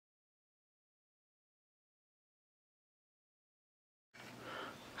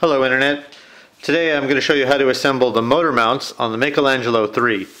Hello Internet. Today I'm going to show you how to assemble the motor mounts on the Makelangelo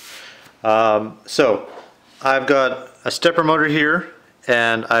 3. So I've got a stepper motor here,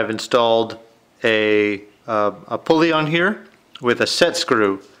 and I've installed a pulley on here with a set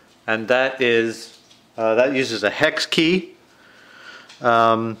screw, and that uses a hex key.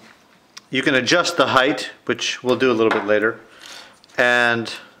 You can adjust the height, which we'll do a little bit later,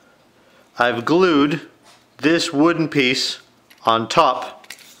 and I've glued this wooden piece on top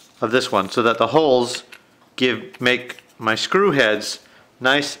of this one so that the holes make my screw heads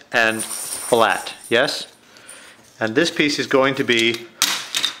nice and flat. Yes? And this piece is going to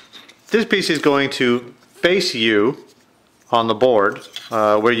face you on the board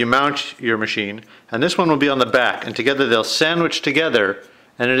where you mount your machine, and this one will be on the back, and together they'll sandwich together,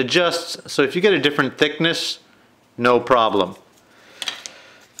 and it adjusts so if you get a different thickness, no problem.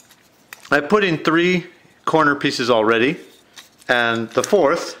 I put in 3 corner pieces already, and the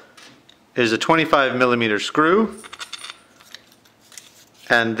 4th is a 25mm screw,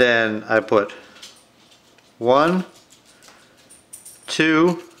 and then I put 1,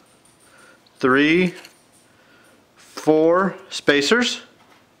 2, 3, 4 spacers,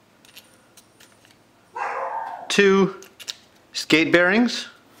 2 skate bearings,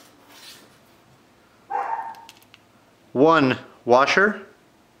 1 washer,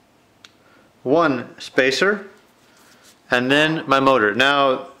 1 spacer, and then my motor.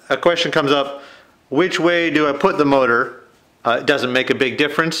 Now a question comes up, which way do I put the motor? It doesn't make a big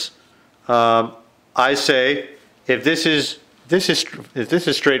difference. I say if this is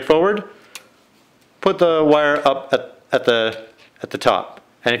straightforward, put the wire up at the top,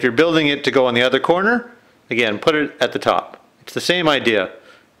 and if you're building it to go on the other corner, again put it at the top. It's the same idea.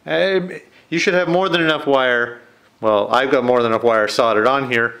 You should have more than enough wire. Well, I've got more than enough wire soldered on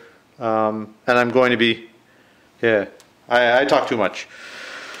here, and I'm going to be, I talk too much.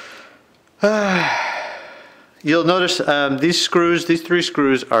 You'll notice these 3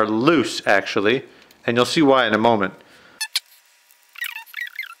 screws are loose actually, and you'll see why in a moment.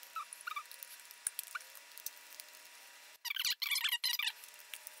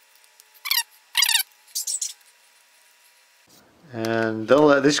 And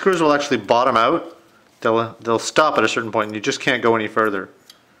these screws will actually bottom out. They'll stop at a certain point and you just can't go any further.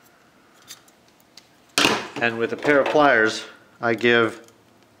 And with a pair of pliers, I give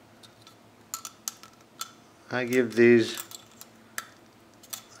these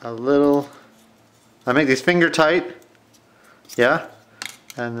a little, I make these finger tight, yeah,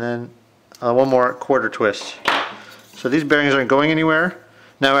 and then one more quarter twist. So these bearings aren't going anywhere.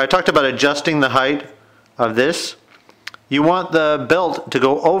 Now I talked about adjusting the height of this. You want the belt to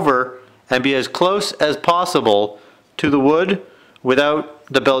go over and be as close as possible to the wood without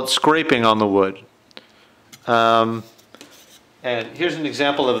the belt scraping on the wood. And here's an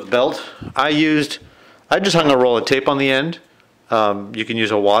example of a belt. I just hung a roll of tape on the end. You can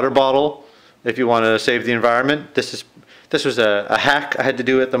use a water bottle if you want to save the environment. This was a hack I had to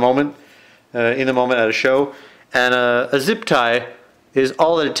do at the moment, at a show. And a zip tie is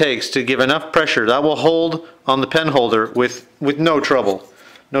all that it takes to give enough pressure that will hold on the pen holder with no trouble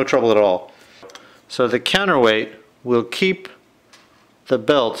at all. So the counterweight will keep the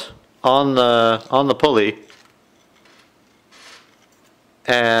belt on the pulley,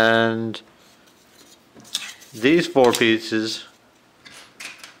 and these 4 pieces,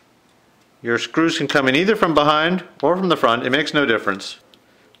 your screws can come in either from behind or from the front. It makes no difference.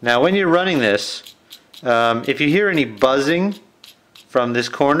 Now when you're running this, if you hear any buzzing from this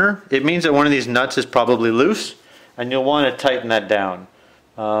corner, it means that one of these nuts is probably loose, and you'll want to tighten that down.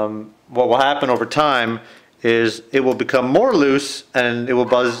 What will happen over time is it will become more loose and it will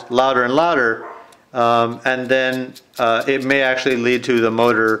buzz louder and louder, and then it may actually lead to the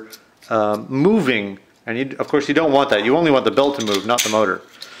motor moving, and of course you don't want that. You only want the belt to move, not the motor.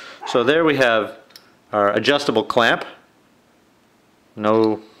 So there we have our adjustable clamp.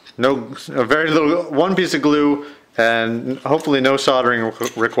 Very little, 1 piece of glue, and hopefully no soldering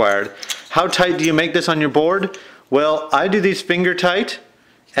required. How tight do you make this on your board? Well, I do these finger tight,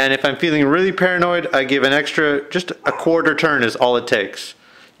 and if I'm feeling really paranoid, I give an extra, just a quarter turn is all it takes.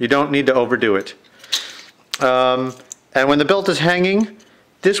 You don't need to overdo it. And when the belt is hanging,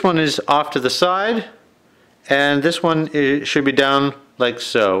 this one is off to the side, and this one should be down like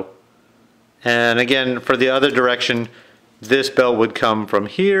so. And again, for the other direction, this belt would come from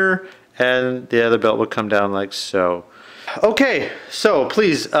here, and the other belt would come down like so. Okay, so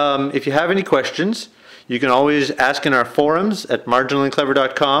please, if you have any questions, you can always ask in our forums at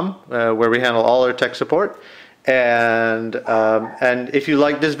marginallyclever.com, where we handle all our tech support. And if you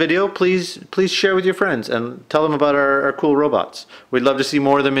like this video, please share with your friends and tell them about our cool robots. We'd love to see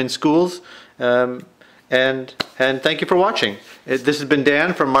more of them in schools. And thank you for watching. This has been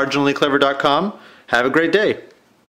Dan from marginallyclever.com. Have a great day.